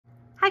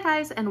Hi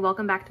guys, and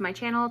welcome back to my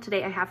channel.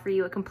 Today I have for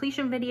you a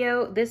completion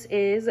video. This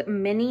is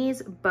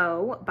Minnie's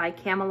Bow by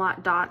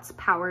CAMELOT Dots,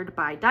 powered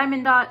by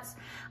Diamond Dots.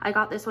 I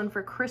got this one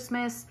for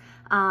Christmas.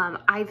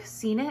 I've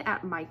seen it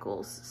at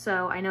Michael's,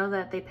 so I know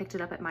that they picked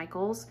it up at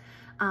Michael's.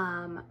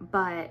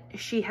 But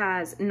she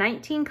has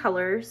 19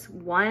 colors,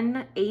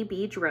 one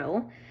AB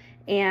drill,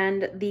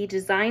 and the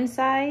design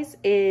size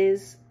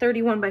is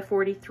 31 by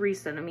 43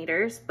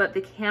 centimeters, but the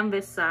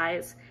canvas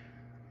size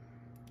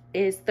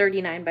is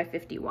 39 by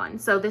 51.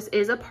 So this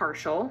is a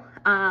partial.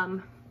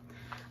 That's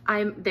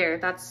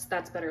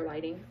better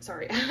lighting.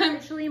 Sorry. I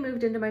actually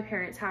moved into my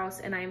parents'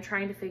 house and I am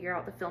trying to figure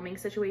out the filming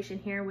situation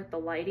here with the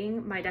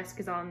lighting. My desk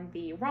is on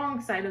the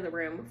wrong side of the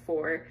room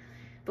for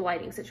the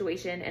lighting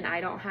situation and I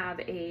don't have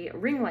a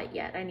ring light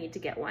yet. I need to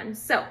get one.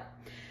 So,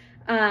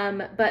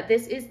 but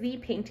this is the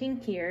painting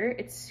here.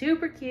 It's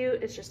super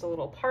cute. It's just a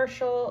little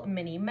partial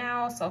Minnie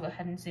Mouse. I'll go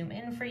ahead and zoom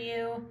in for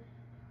you.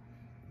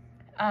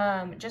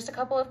 Just a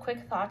couple of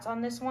quick thoughts on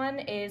this one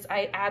is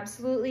I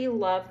absolutely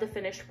love the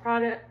finished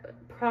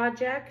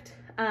project.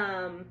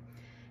 And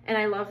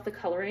I love the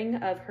coloring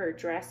of her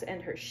dress and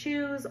her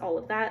shoes, all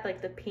of that,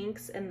 like the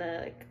pinks and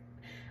the like,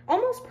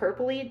 almost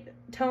purpley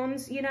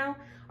tones, you know,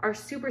 are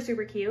super,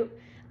 super cute.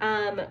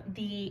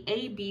 The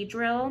AB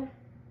drill,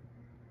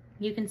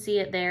 you can see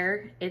it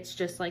there. It's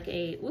just like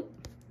a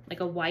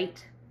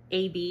white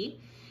AB,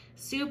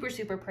 super,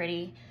 super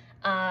pretty.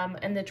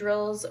 And the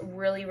drills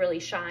really, really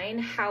shine.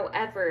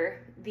 However,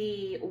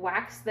 the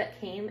wax that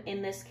came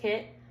in this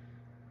kit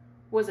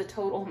was a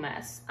total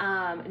mess.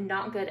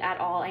 Not good at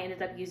all. I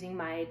ended up using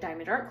my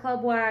Diamond Art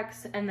Club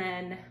wax, and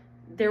then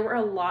there were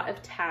a lot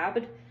of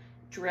tabbed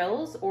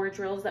drills or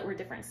drills that were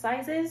different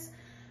sizes.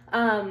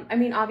 I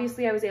mean,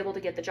 obviously I was able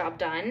to get the job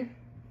done,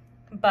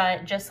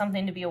 but just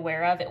something to be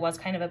aware of. It was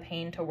kind of a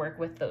pain to work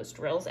with those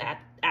drills at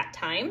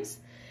times.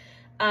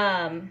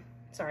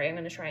 Sorry, I'm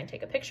gonna try and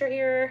take a picture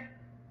here.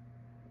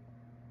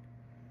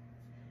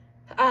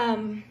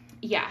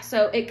 Yeah,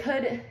 so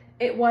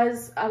it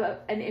was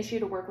an issue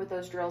to work with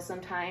those drills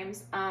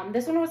sometimes.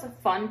 This one was a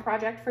fun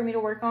project for me to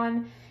work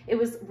on. It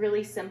was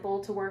really simple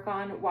to work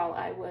on while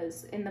I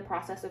was in the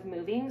process of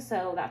moving,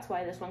 so that's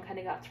why this one kind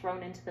of got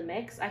thrown into the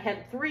mix. I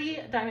had 3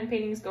 diamond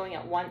paintings going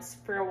at once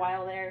for a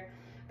while there,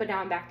 but now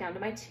I'm back down to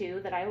my 2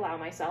 that I allow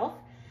myself.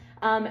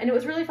 And it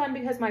was really fun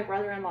because my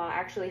brother-in-law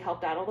actually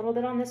helped out a little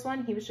bit on this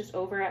one. He was just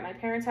over at my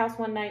parents' house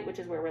one night, which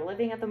is where we're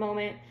living at the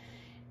moment.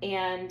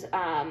 And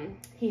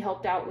he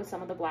helped out with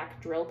some of the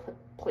black drill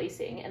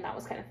placing, and that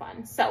was kind of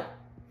fun. So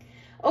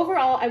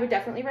overall, I would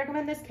definitely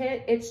recommend this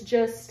kit. It's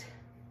just,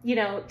 you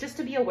know, just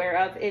to be aware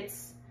of,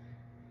 it's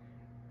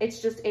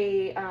just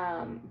a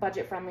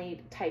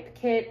budget-friendly type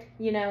kit,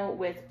 you know,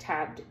 with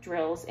tabbed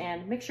drills,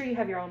 and make sure you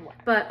have your own wax.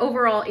 But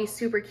overall, a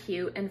super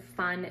cute and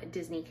fun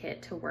Disney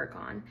kit to work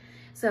on.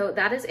 So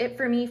that is it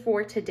for me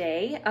for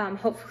today.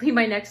 Hopefully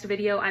my next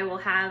video I will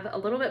have a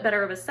little bit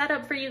better of a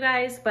setup for you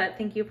guys, but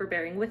thank you for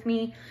bearing with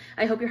me.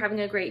 I hope you're having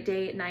a great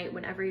day, night,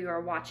 whenever you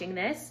are watching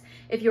this.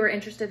 If you are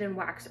interested in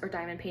wax or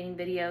diamond painting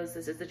videos,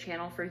 this is the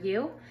channel for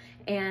you.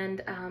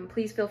 And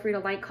please feel free to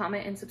like,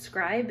 comment, and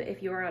subscribe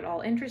if you are at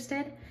all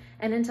interested.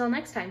 And until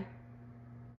next time.